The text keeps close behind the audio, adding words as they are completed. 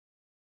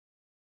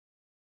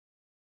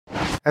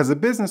As a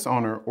business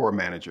owner or a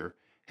manager,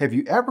 have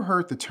you ever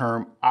heard the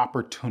term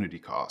opportunity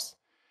cost?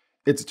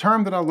 It's a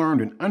term that I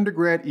learned in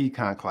undergrad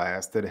econ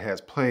class that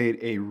has played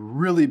a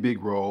really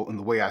big role in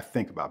the way I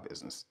think about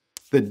business.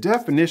 The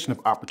definition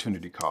of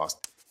opportunity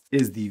cost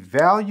is the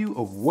value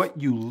of what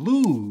you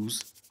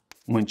lose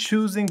when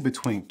choosing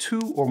between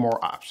two or more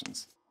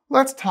options.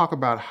 Let's talk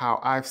about how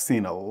I've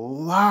seen a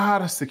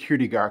lot of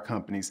security guard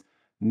companies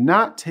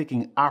not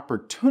taking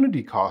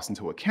opportunity costs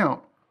into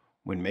account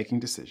when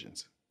making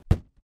decisions.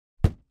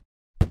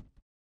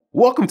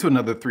 Welcome to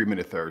another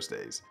 3-Minute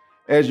Thursdays.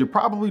 As you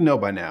probably know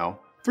by now,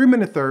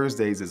 3-Minute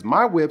Thursdays is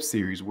my web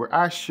series where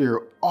I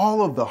share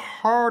all of the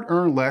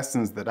hard-earned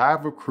lessons that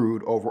I've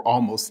accrued over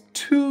almost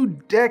 2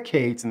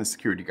 decades in the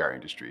security guard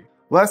industry.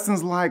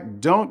 Lessons like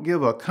don't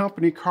give a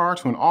company car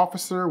to an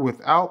officer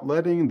without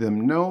letting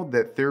them know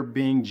that they're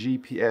being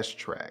GPS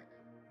tracked.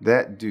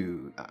 That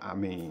dude,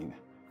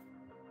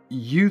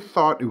 you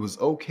thought it was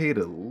okay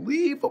to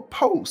leave a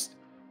post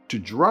to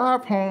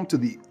drive home to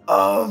the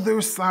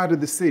other side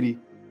of the city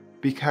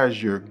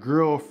because your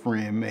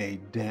girlfriend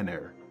made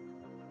dinner.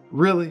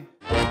 Really?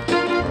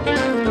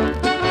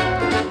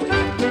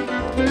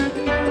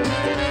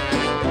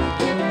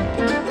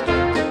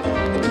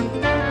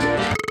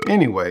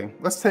 Anyway,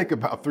 let's take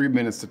about 3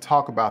 minutes to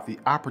talk about the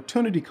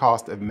opportunity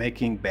cost of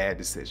making bad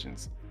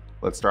decisions.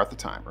 Let's start the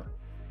timer.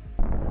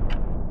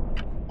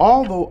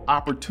 Although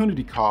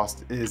opportunity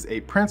cost is a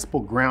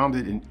principle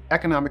grounded in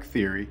economic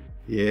theory,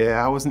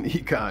 yeah, I was an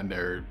econ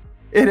nerd,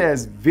 it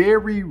has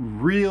very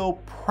real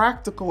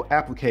practical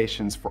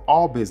applications for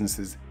all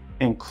businesses,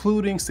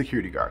 including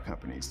security guard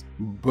companies.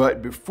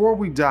 But before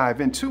we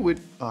dive into it,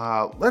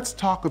 let's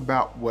talk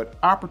about what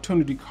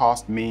opportunity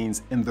cost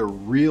means in the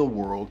real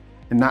world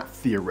and not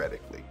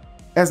theoretically.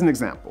 As an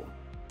example,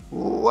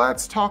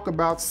 let's talk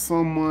about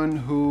someone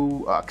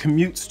who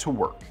commutes to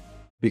work,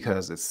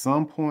 because at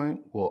some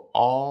point we'll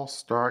all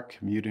start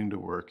commuting to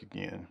work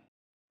again.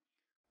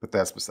 But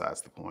that's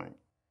besides the point.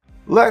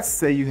 Let's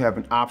say you have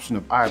an option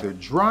of either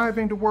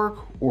driving to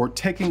work or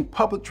taking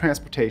public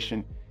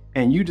transportation,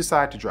 and you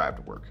decide to drive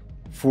to work.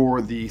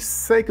 For the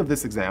sake of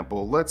this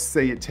example, let's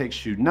say it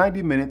takes you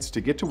 90 minutes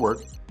to get to work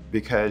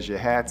because you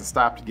had to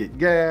stop to get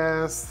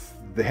gas,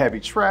 the heavy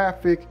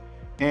traffic,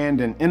 and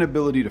an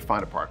inability to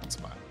find a parking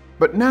spot.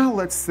 But now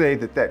let's say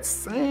that that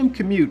same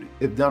commute,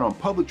 if done on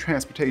public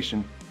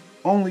transportation,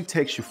 only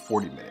takes you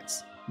 40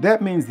 minutes.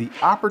 That means the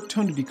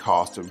opportunity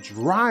cost of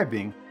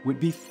driving would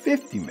be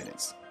 50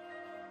 minutes.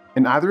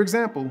 In either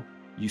example,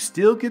 you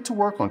still get to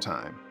work on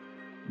time.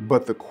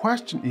 But the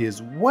question is,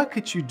 what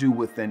could you do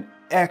with an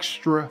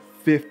extra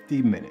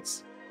 50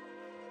 minutes?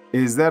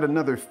 Is that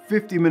another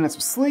 50 minutes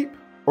of sleep?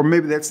 Or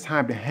maybe that's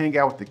time to hang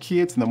out with the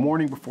kids in the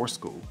morning before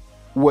school.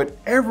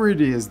 Whatever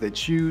it is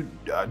that you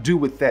do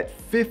with that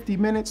 50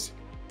 minutes,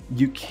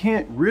 you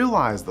can't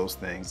realize those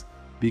things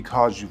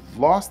because you've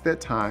lost that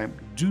time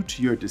due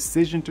to your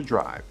decision to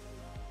drive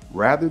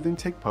rather than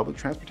take public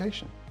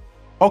transportation.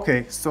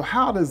 Okay, so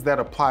how does that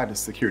apply to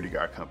security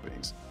guard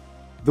companies?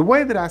 The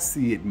way that I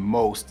see it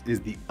most is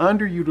the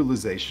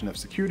underutilization of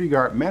security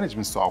guard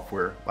management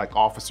software like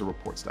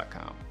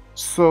OfficerReports.com.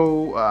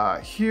 So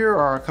here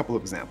are a couple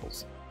of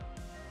examples.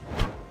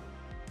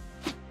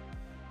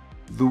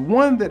 The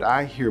one that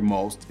I hear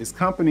most is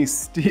companies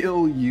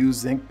still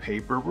using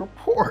paper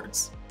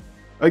reports.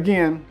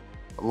 Again,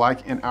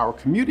 like in our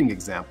commuting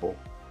example,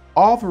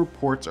 all the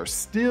reports are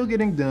still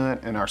getting done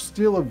and are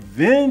still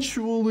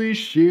eventually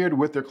shared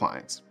with their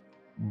clients.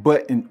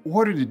 But in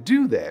order to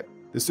do that,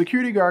 the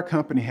security guard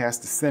company has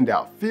to send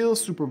out field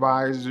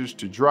supervisors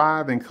to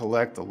drive and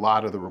collect a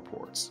lot of the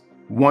reports.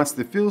 Once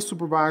the field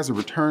supervisor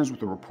returns with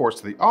the reports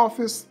to the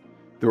office,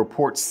 the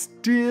reports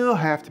still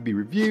have to be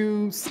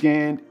reviewed,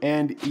 scanned,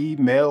 and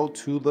emailed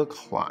to the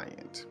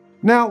client.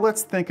 Now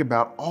let's think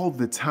about all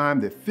the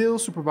time that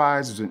field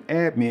supervisors and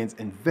admins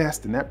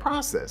invest in that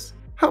process.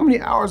 How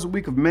many hours a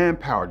week of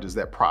manpower does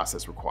that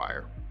process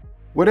require?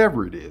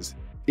 Whatever it is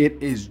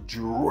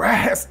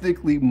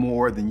drastically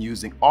more than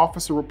using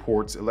Officer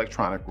Reports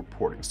electronic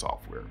reporting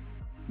software.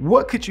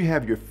 What could you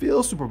have your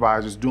field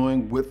supervisors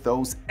doing with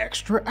those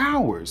extra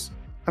hours?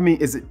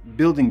 Is it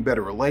building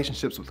better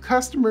relationships with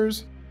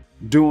customers,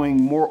 doing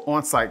more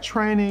on-site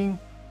training,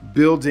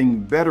 building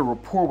better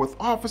rapport with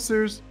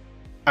officers,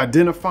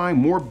 identifying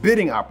more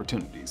bidding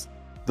opportunities?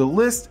 The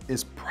list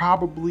is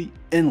probably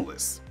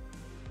endless.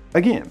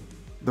 Again,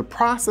 the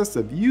process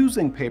of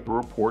using paper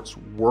reports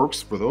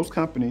works for those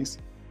companies,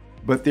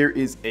 but there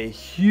is a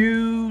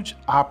huge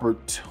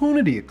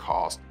opportunity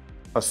cost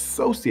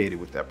associated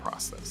with that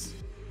process.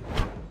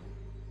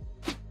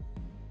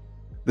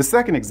 The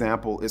second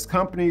example is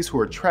companies who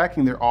are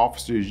tracking their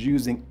officers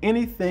using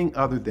anything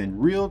other than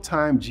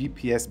real-time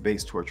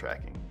GPS-based tour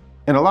tracking.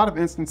 In a lot of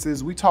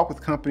instances, we talk with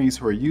companies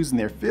who are using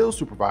their field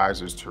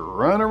supervisors to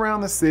run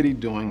around the city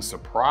doing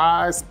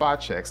surprise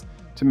spot checks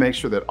to make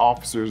sure that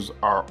officers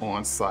are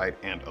on site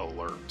and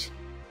alert.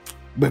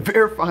 But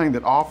verifying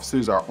that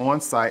officers are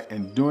on site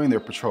and doing their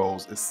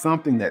patrols is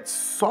something that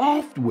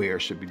software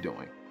should be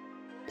doing.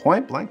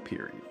 Point blank,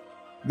 period.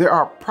 There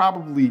are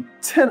probably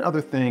 10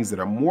 other things that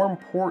are more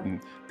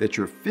important that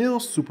your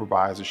field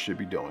supervisor should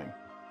be doing.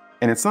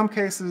 And in some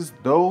cases,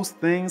 those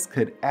things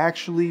could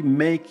actually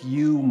make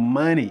you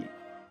money.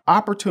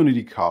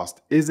 Opportunity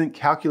cost isn't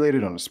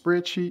calculated on a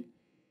spreadsheet,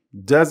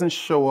 doesn't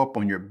show up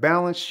on your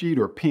balance sheet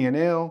or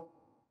P&L,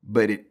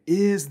 but it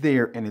is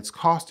there and it's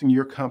costing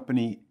your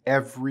company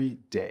every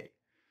day.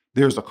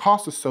 There's a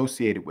cost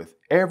associated with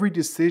every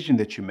decision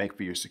that you make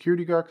for your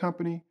security guard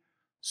company,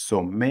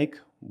 so make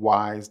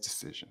wise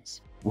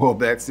decisions. Well,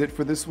 that's it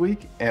for this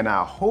week, and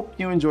I hope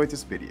you enjoyed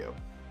this video.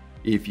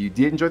 If you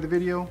did enjoy the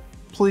video,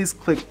 please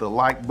click the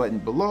like button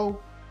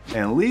below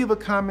and leave a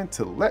comment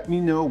to let me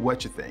know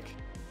what you think.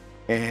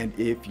 And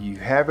if you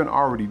haven't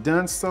already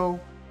done so,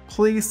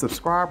 please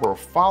subscribe or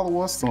follow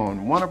us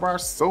on one of our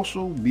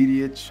social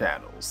media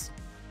channels.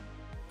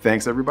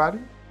 Thanks, everybody.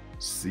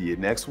 See you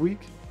next week,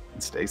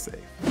 and stay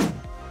safe.